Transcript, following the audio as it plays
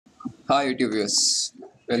Hi YouTube viewers,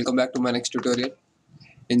 welcome back to my next tutorial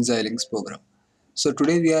in Xilinx program. So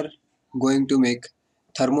today we are going to make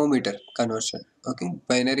thermometer conversion. Okay,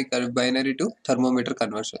 binary to thermometer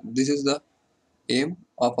conversion. This is the aim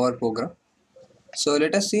of our program. So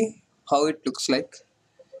let us see how it looks like.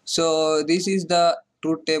 So this is the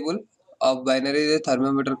truth table of binary to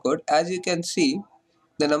thermometer code. As you can see,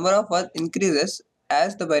 the number of 1 increases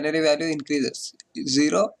as the binary value increases.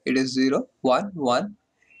 0, it is 0, 1, 1.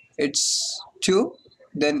 It's 2,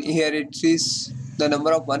 then here it is the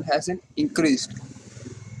number of 1 has increased.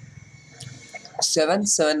 7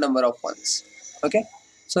 number of 1s. Okay,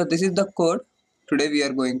 so this is the code today we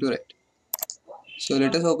are going to write. So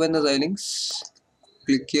let us open the Xilinx,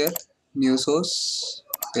 click here, new source,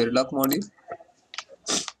 Verilog module,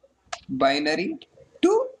 binary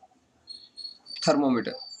to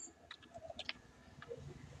thermometer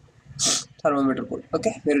code.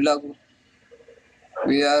 Okay, Verilog,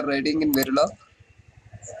 we are writing in Verilog.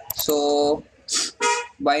 So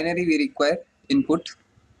binary we require input.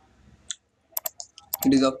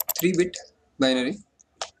 It is of 3-bit binary,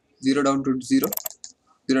 0 down to 0,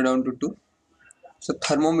 0 down to 2. So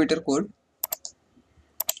thermometer code,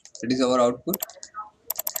 that is our output,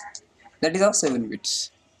 that is of 7 bits.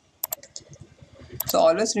 So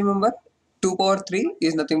always remember 2 power 3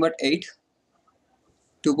 is nothing but 8.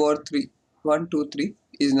 2 power 3, 1, 2, 3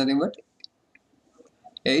 is nothing but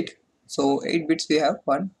 8. So 8 bits we have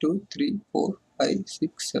 1, 2, 3, 4, 5,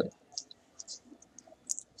 6, 7.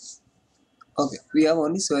 Okay, we have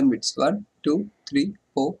only 7 bits, 1, 2, 3,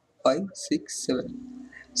 4, 5, 6, 7.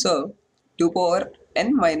 So 2 power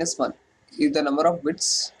n minus 1 is the number of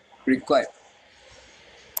bits required.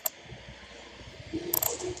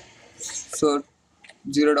 So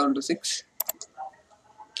 0 down to 6.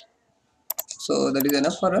 So that is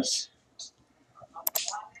enough for us.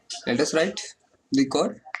 Let us write the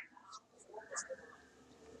code.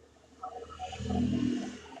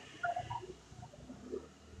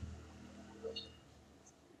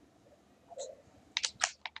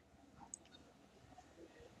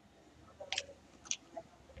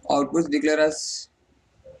 Outputs declare as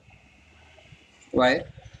y.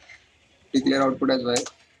 Declare output as y.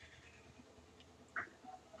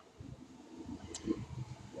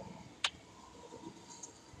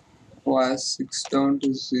 Y 6 down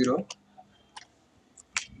to 0.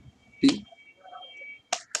 P.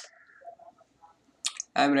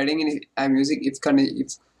 I'm using if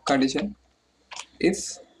condition.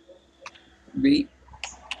 If B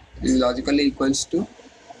is logically equals to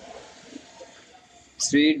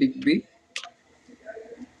 3 dig B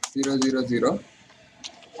 0 0 0.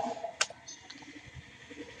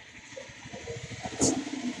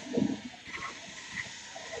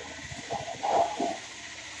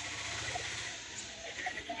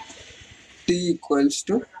 T equals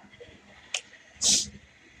to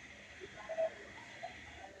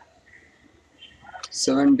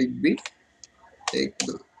 7 dig B take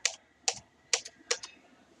the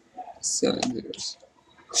 7 zeros.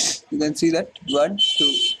 You can see that 1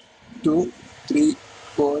 2 2 3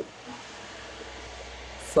 4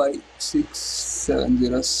 5 6 7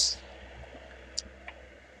 zeros.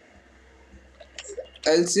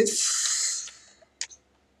 Else if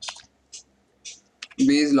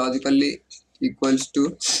B is logically equals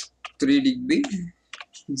to 3 dig B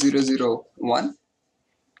 0 0 1,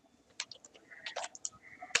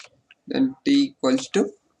 then T equals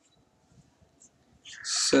to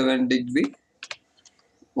 7 dig B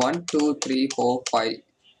 1 2 3 4 5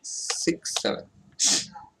 6 7.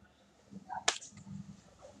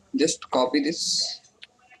 Just copy this,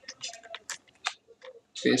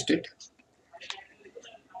 paste it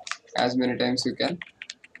as many times you can.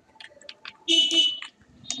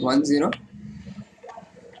 1 0,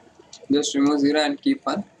 just remove 0 and keep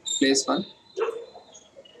 1, place 1.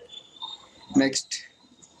 Next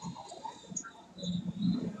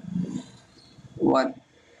 1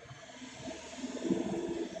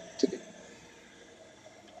 3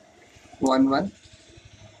 1 1,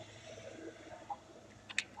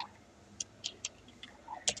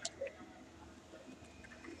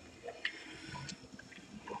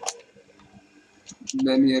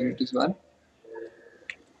 then here it is 1.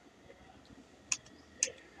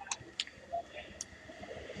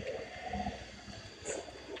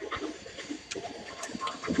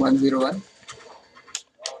 1 0 1,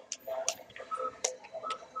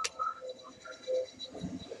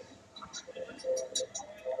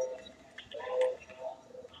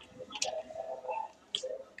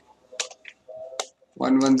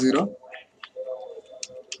 1 1 0,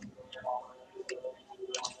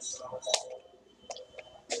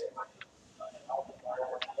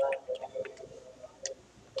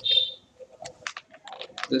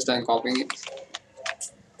 Just I'm copying it.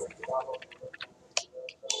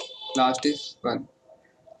 Last is 1.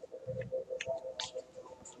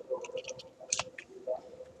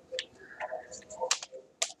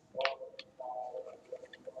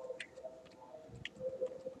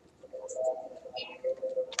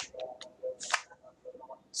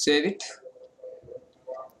 Save it.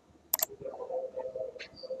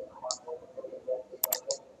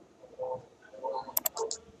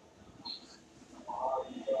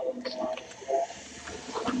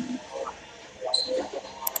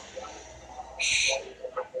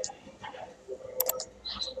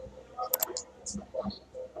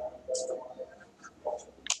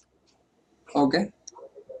 Okay.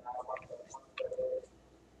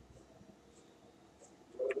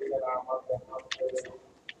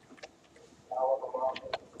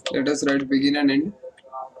 Let us write begin and end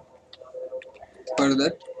for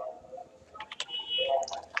that,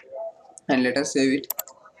 and let us save it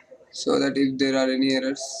so that if there are any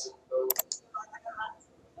errors,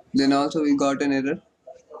 then also we got an error.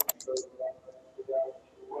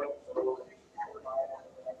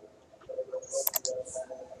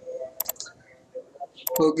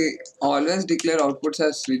 Okay, always declare outputs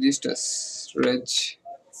as registers. Reg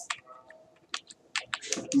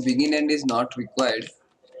begin end is not required.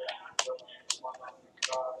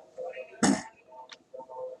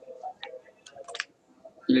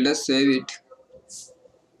 Let us save it.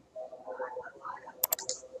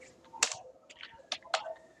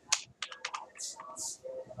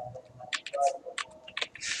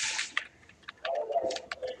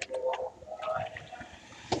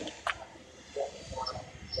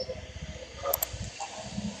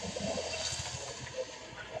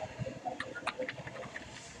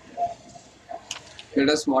 Let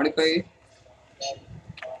us modify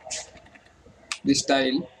the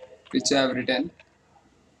style which I have written.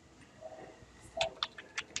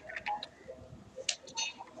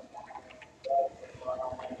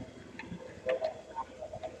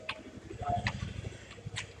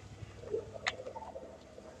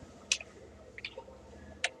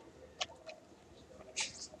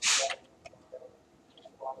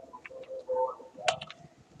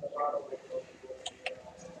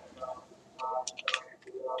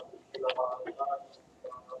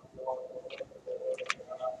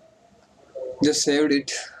 Just saved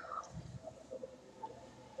it.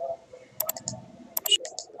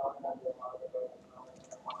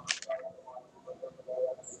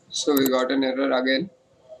 So we got an error again.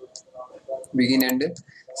 Begin end.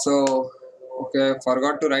 So okay,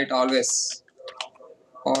 forgot to write always.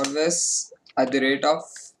 Always at the rate of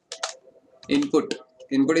input.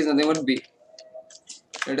 Input is nothing but B.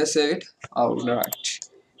 Let us save it. Alright.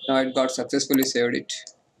 Now it got successfully saved it.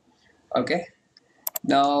 Okay.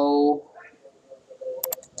 Now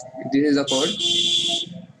this is the code,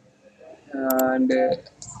 and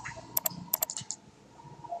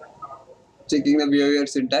checking the behavior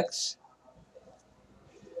syntax.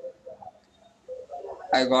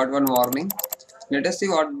 I got one warning. Let us see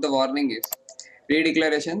what the warning is.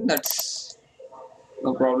 Redeclaration, that's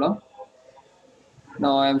no problem.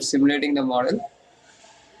 Now I am simulating the model.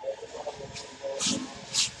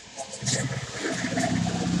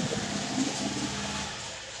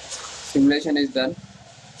 Simulation is done.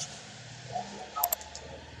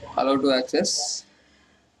 Allow to access.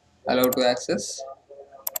 Allow to access.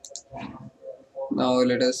 Now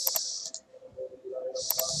let us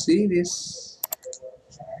see this.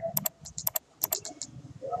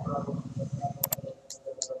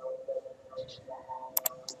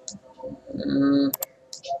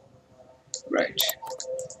 Right.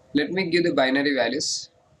 Let me give the binary values.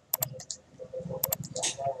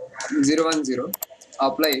 0 1 0.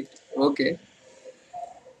 Apply it. Okay.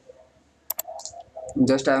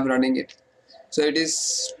 Just I am running it. So it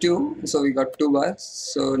is 2. So we got 2 bars.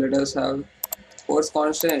 So let us have force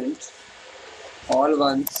constant. All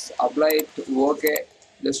ones. Apply it. Okay.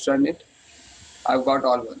 Just run it. I've got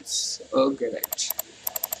all ones. Okay, right.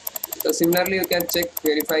 So similarly, you can check,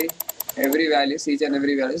 verify every values, each and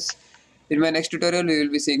every values. In my next tutorial, we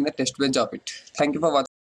will be seeing the test bench of it. Thank you for watching.